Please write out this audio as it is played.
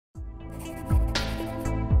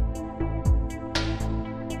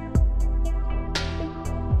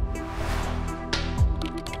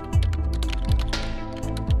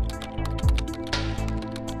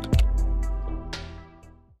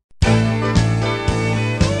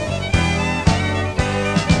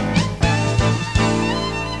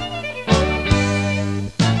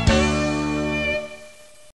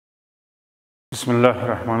بسم الله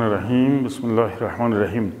الرحمن الرحیم. بسم الله الرحمن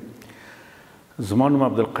الرحیم. زما نوم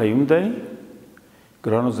عبدالقیوم دی.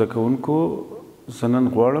 ګرانو زده کوونکو، زه نن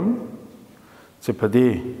غواړم چې په دې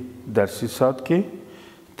درسي ساعت کې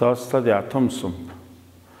تاسو ته د اتم صنف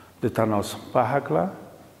د تناسب په هکله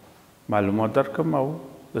معلومات درکړم او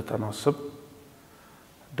د تناسب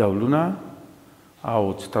ډولونه او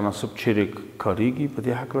چې تناسب چیرې کاریږي په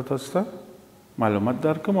دې هکله تاسو ته معلومات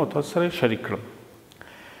درکړم او تاسو سره شریک کړم.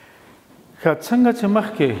 څنګه چې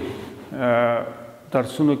مخکې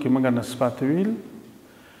درسونو کې موږ نسبت ویل،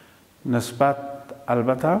 نسبت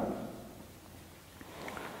البته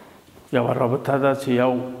یوه رابطه ده چې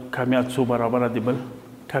یو کمیت څو برابره د بل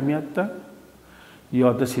کمیت ده، یا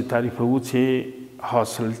داسې تعریفوو چې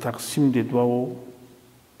حاصل تقسیم د دوو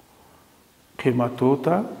قیمتو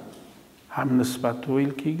ته هم نسبت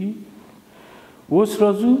ویل کیږي. اوس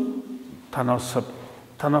راځو تناسب.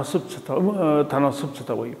 تناسب څه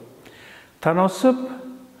ته وایي؟ تناسب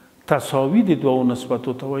تساوي د دوو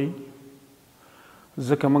نسبتو ته وایي.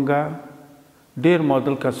 ځکه موږ ډېر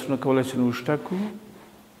معادل کسرونه کولی شو نوشته کړو،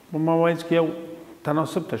 په موایز کې یو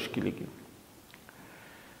تناسب تشکیلیږي.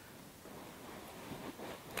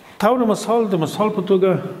 طور مثال د مثال په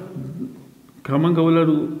توګه که موږ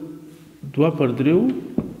ولرو 2 پر 3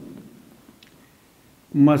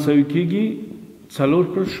 مساوي کېږي 4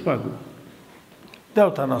 پر 6. دا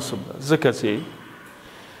تناسب ده، ځکه چې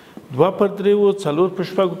 2 پر 3 و 4 پر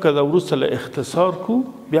 6 که دا وروسته له اختصار کو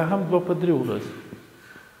بیا هم 2 پر 3 راځي.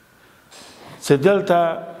 چې دلته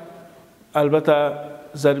البته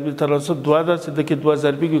ضربي تناسب 2 ده، چې دکې 2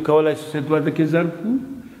 ضربي کړو، کولی شو چې 2 دکې ضرب کړو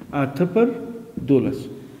 8 پر 12.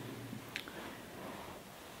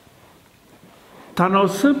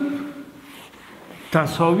 تناسب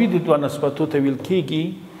تساوي د دوه نسبتو ته ویل کېږي.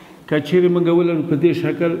 که چیرې موږ ولرو په دې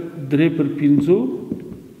شکل 3 پر 5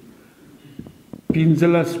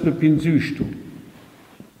 15 په 25.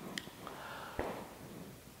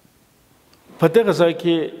 په دغه ځای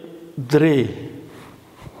کې 3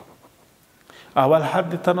 اول حد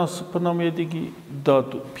د تناسب په نام یادېږي، دا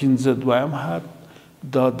 15 دویم حد،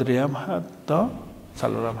 دا 3م حد، دا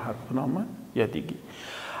 4م حد په نامه یادېږي.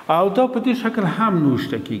 او دا په دې شکل هم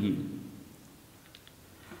نوشته کېږي.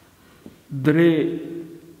 3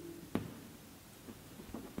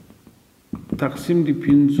 تقسیم د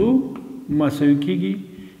 5 مساوي کېږي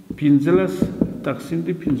 15 تقسیم د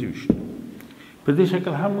 25. په دې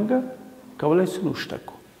شکل هم موږ کولی شو نوشته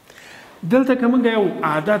کړو. دلته که موږ یو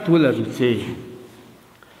عادت ولرو چې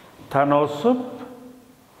تناسب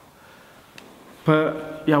په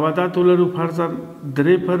یو عادت ولرو، فرضاً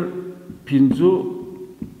 3 پر 5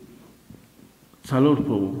 4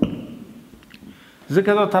 په 2،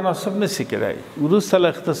 ځکه دا تناسب نشي کېدای. وروسته له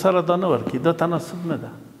اختصاره دا نه ورکړي، دا تناسب نه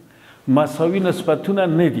ده، مساوي نسبتونه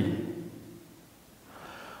نه دي،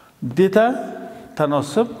 دې ته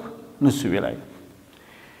تناسب نشو ویلی.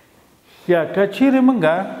 یا که چیرې موږ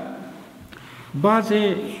بعضې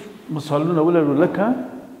مثالونه ولرو، لکه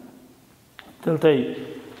دلته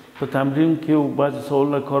په تمرین کې بعضې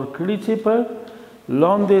سوالونه کار کړي چې په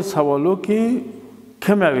لاندې سوالو کې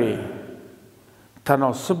کومې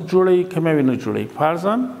تناسب جوړوي، کومې نه جوړوي.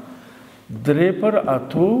 فرضاً 3 پر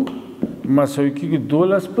 8 مساوي کېږي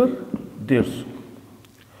 12 پر 13،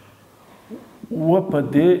 و په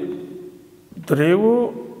دې 3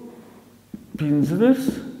 15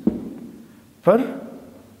 پر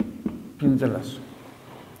 15.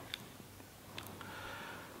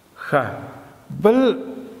 ښه، بل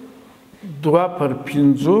 2 پر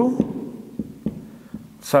 5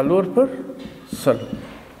 4 پر 100.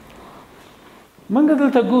 موږ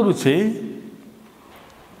دلته ګورو چې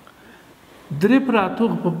 3 پر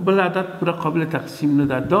 8 په بل عدد پوره قابل تقسیم نه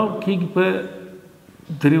ده. دا کېږي په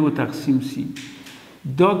 3 تقسیم سي،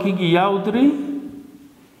 دا کېږي 1 3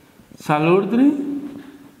 4 3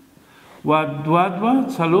 و 2 2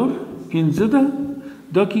 4 5 ده،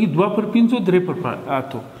 دا کېږي 2 پر 5 3 پر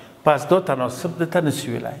 8. پس دا تناسب دته نشي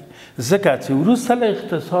ویلی، ځکه چې وروسته له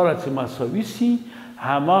اختصاره چې مساوي سي،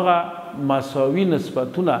 هماغه مساوي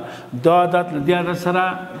نسبتونه دا عدد له دې عدد سره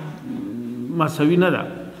مساوي نه ده.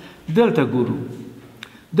 دلته ګورو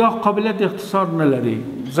دا قابلیت اختصار نه لري،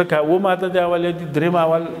 ځکه 2 عدد اول دي، 3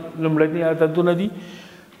 اول لومړني عددونه دي.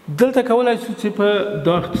 دلته کولی شو چې په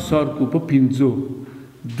دا اختصار کو په 5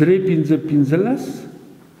 3 5 15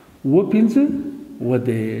 و 5 و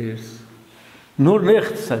 10 نور نه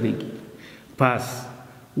اختصاریږي. پس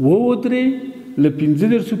 2 3 له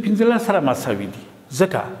 15 سره مساوي دي،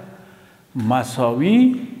 ځکه مساوي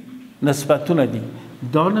نسبتونه دي.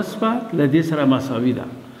 دا نسبت له دې سره مساوي ده.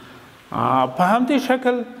 په همدې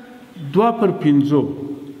شکل 2 پر 5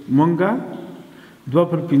 مونږه 2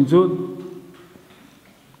 پر 5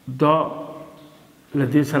 دا له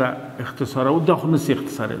دې سره اختصارو دا خو نسي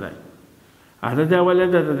اختصاري دی عدد اوله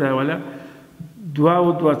د عدد اوله 2 او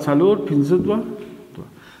 2 څلور 5 2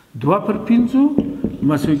 2 پر 5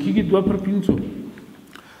 مساوي کېږي 2 پر 5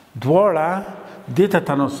 دواړه دې ته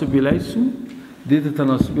تناسب ویلی سو دې ته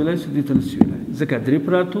تناسب ویلی سو دې ته نسي ویلی ځکه 3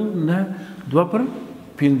 پر 8 نه 2 پر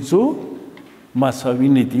 5 مساوي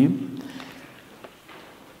نه دي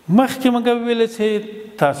مخکې موږ ویل چې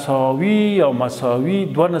تساوي او مساوي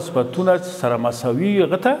دوه نسبتونه سره مساوي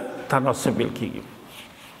هغه ته تناسب ویل کېږي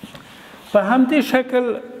په همدې شکل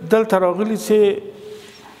دلته راغلي چې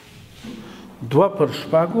 2 پر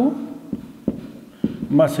 6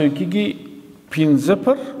 مساوي کېږي 15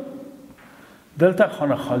 پر دلته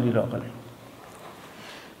خانه خالي راغلی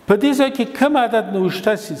په دې ځای کې کوم عدد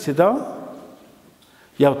نوشته سي چې دا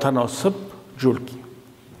یو تناسب جوړ کړي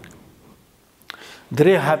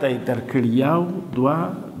 3 حد یې درکړي 1 2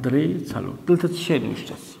 3 4 دلته څه شی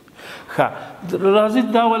نوشته سي ښه راځئ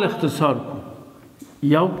دا ول اختصار کو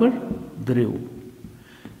 1 پر 3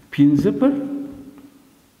 15 پر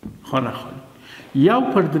خانه خالي 1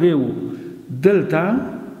 پر 3 دلته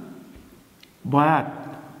باید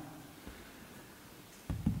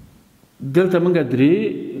دلته موږ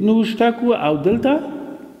 3 نوشته کو او دلته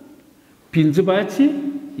 15 باید سي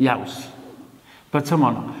یو سي په څه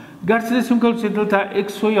معنا ګر څه داسې وکړو چې دلته x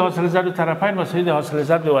وي حاصل ضرب طرفین مساوي د حاصل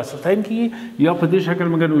ضرب وسطین کېږي یا په دې شکل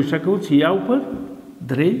موږ نوشته کوو چې 1 پر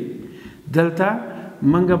 3 دلته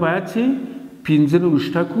موږ باید چې 15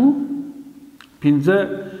 نوشته کوو 15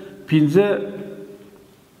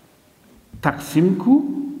 تقسیم کو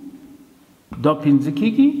دا 15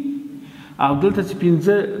 کېږي او دلته چې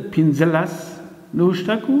 15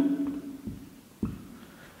 نوشته کو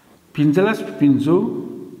 15 په 5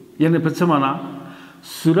 یعنی په څه معنا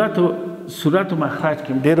صورت و مخرج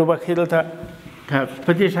کې ډېرو وخت دلته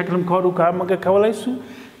په دې شکل هم کار وکړو موږ کولی شو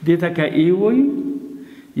دې ته که ای وایو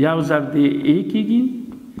یو ضرب د ای کېږي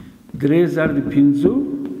 3 ضرب د 5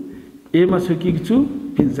 ای مساوي کېږي څو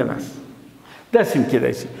 15 داسې هم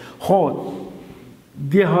کېدای شي خو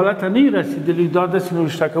دې حالت ته نه رسېدلي دا داسې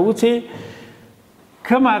نوشته کوو چې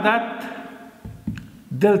کوم عدد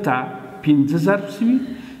دلته 15 ضرب شوي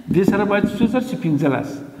دې سره باید څو ضرب شي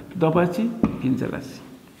 15 دا باید چې 15 شي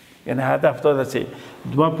یعنی هدف دا ده چې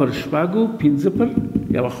 2 پر 6 15 پر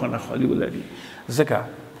یوه خانه خالي ولري ځکه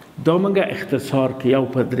دا موږ اختصار کې 1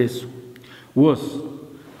 پر 3 اوس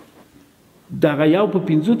دغه 1 په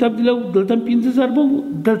 5 تبدیلو دلته 15 ضرب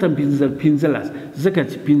دلته 15 ضرب 15 ځکه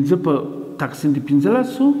چې 15 په تقسیم د 15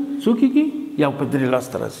 څو کېږي 1 په 3 لاس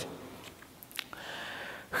ته راځي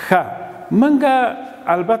ښه موږ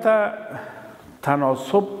البته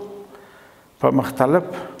تناسب په مختلف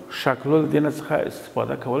شکلونو د دې څخه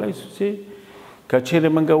استفاده کولی شو چې که چیرې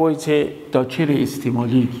موږ وایو چې دا چیرې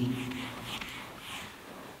استعمالیږي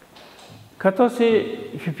که تاسې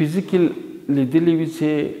په فزیک کې لیدلي وي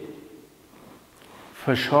چې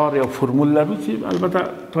فشار یا فرمول لرو چې البته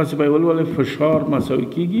تاسې به یې ولولئ فشار مساوي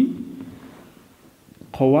کېږي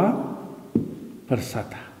قوه پر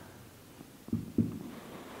سطح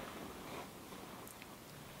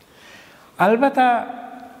البته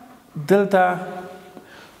دلته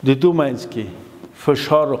د دو منځ کې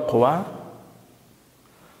فشار و قوه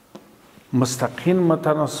مستقیم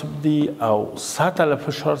متناسب دي او سطح له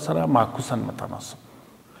فشار سره معکوسا متناسب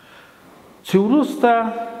چې وروسته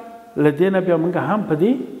له دې نه بیا موږ هم په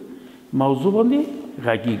دې موضوع باندې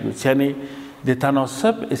غږیږو یعنې د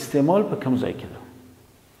تناسب استعمال په کوم ځای کې ده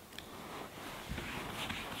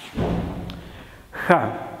ښه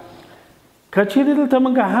که چیرې دلته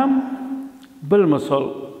موږ هم بل مثال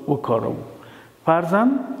وکاروو فرضاً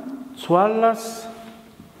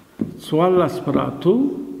 14 پر 8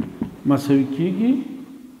 مساوي کېږي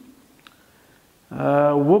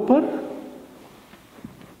 7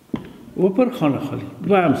 پر خانه خالي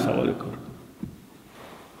دویم سوال کار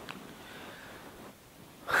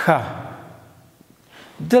ښه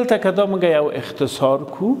دلته که دا موږ یو اختصار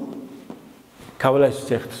کو کولی شو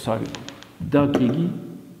چې اختصار دا کېږي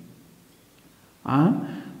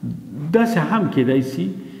داسې هم کېدای شي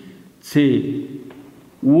چې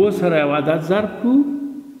و سره یو عدد ضرب کو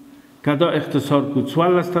که دا اختصار کو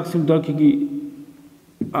 14 تقسیم دا کېږي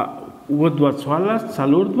و 2 14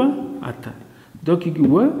 4 2 8 دا کېږي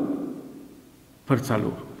و پر 4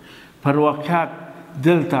 پر واقعیت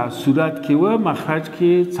دلته صورت کې و مخرج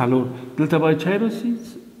کې 4 دلته باید چای راسي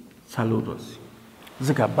 4 راسي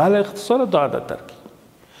ځکه بله اختصار دا عدد درکړي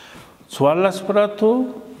 14 پر 8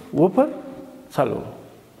 و پر 4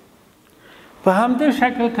 په همدې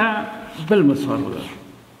شکل که بل مثال ولرو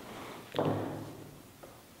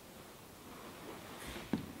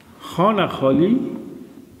خانه خالی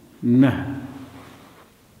 9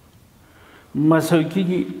 مساوي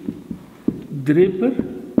کېږي 3 پر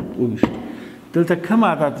 20. دلته کوم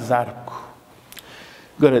عدد ضرب کو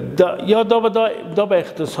ګوره یا دا به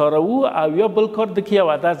اختصاروو او یا بل کار د کې یو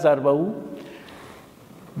عدد ضربوو.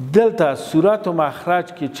 دلته صورت و مخرج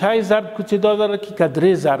کې چای ضرب کو چې دا داره کې که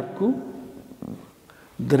 3 ضرب کو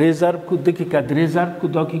 3 ضرب کو د کې که 3 ضرب کو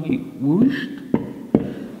دا کېږي 20.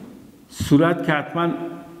 صورت کې حتما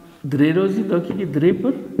 3 راځي دا کېږي 3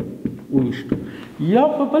 پر 20. یا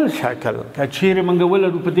په بل شکل که چیرې موږ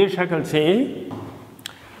ولرو په دې شکل چې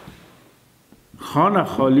خانه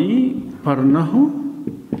خالی پر 9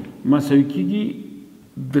 مساوي کېږي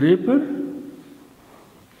 3 پر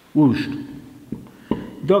 20.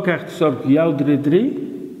 دا که اختصار کو 1 3 3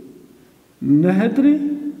 9 3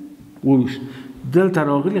 20. دلته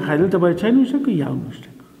راغلي خیر دلته باید چای نوشته کو 1 نوشته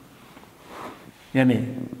کو یعنی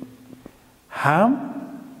هم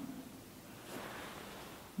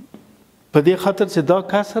په دې خاطر چې دا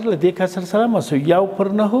کسر له دې کسر سره مساوي 1 پر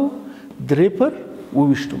 9 3 پر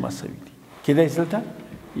 20 مساوي دي. کېدای شي دلته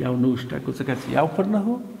 1 نوشته کو ځکه چې 1 پر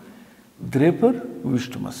 9 3 پر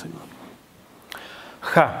 20 مساوي.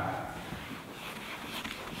 ښه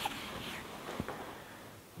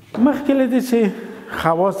مخکې له دې چې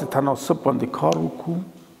خواص د تناسب باندې کار وکړو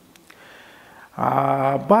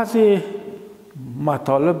بعضې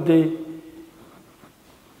مطالب د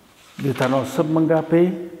تناسب موږ پې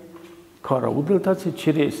کارو دلته چې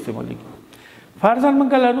چیرې استعمالیږي. فرضاً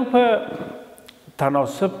موږ لرو په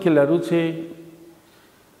تناسب کې لرو چې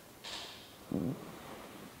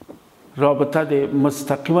رابطه د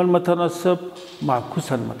مستقیما متناسب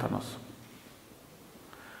معکوسا متناسب.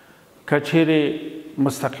 که چیرې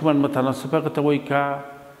مستقیما متناسب هغه ته وایي که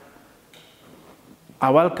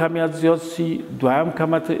اول کمیت زیاد سی دویم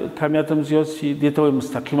کمیت هم زیاد سی دې ته وایي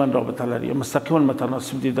مستقیما رابطه لري. مستقیما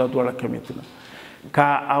متناسب دي دا دواړه کمیتونه. که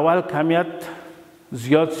اول کمیت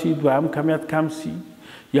زیاد سی دویم کمیت کم سی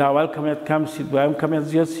یا اول کمیت کم سی دویم کمیت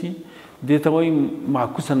زیاد سی دې ته وایي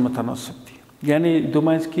معکوسا متناسب دي. یعنی دو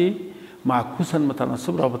منځ کې معکوسا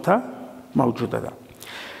متناسب رابطه موجوده ده.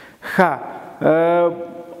 ښه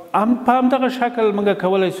په همدغه شکل موږ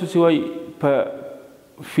کولی شو چې وایي په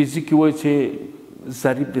فزیک کې وایي چې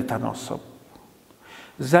ضریب د تناسب.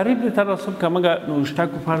 ضریب د تناسب که موږ نوشته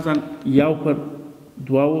کړو فرضاً 1 پر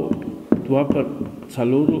 2 2 پر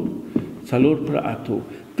 4 4 پر 8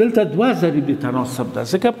 دلته 2 ضریب د تناسب ده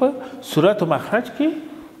ځکه په صورت و مخرج کې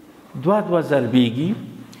 2 ضربېږي.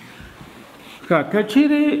 که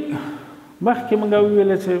چیرې مخکې موږ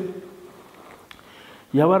وویل چې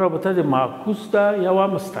یوه رابطه د معکوس ده یوه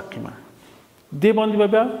مستقیمه. دې باندې به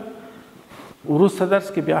بیا وروسته درس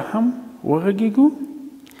کې بیا هم وغږېږو.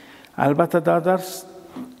 البته دا درس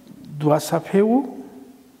 2 صفحې و.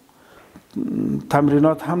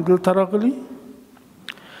 تمرینات هم دلته راغلي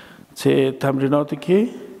چې تمریناتو کې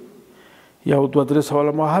 1 2 3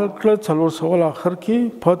 سواله ما حل کړل 4 سوال آخر کې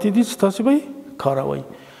پاتې دي چې تاسو به یې کاروئ.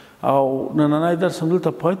 او نننی درس هم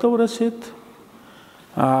دلته پای ته ورسېد.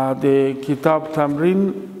 د کتاب تمرین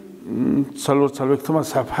 44مه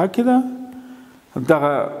صفحه کې ده.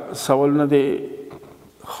 دغه سوالونه د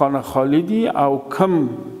خانه خالی دي او کم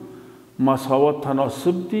مساوات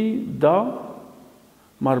تناسب دي دا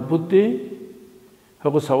مربوط دي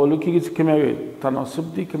هغو سوالو کې چې کمیاوي تناسب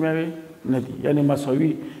دي کمیاوي نه دي یعنی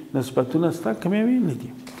مساوي نسبتونه شته کمیاوي نه دي.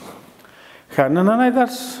 ښه نننی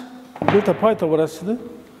درس دلته پای ته ورسېده.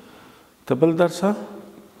 ته بل درسه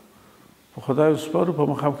په خدای وسپارو په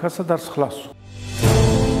مخامخ درس خلاص شو.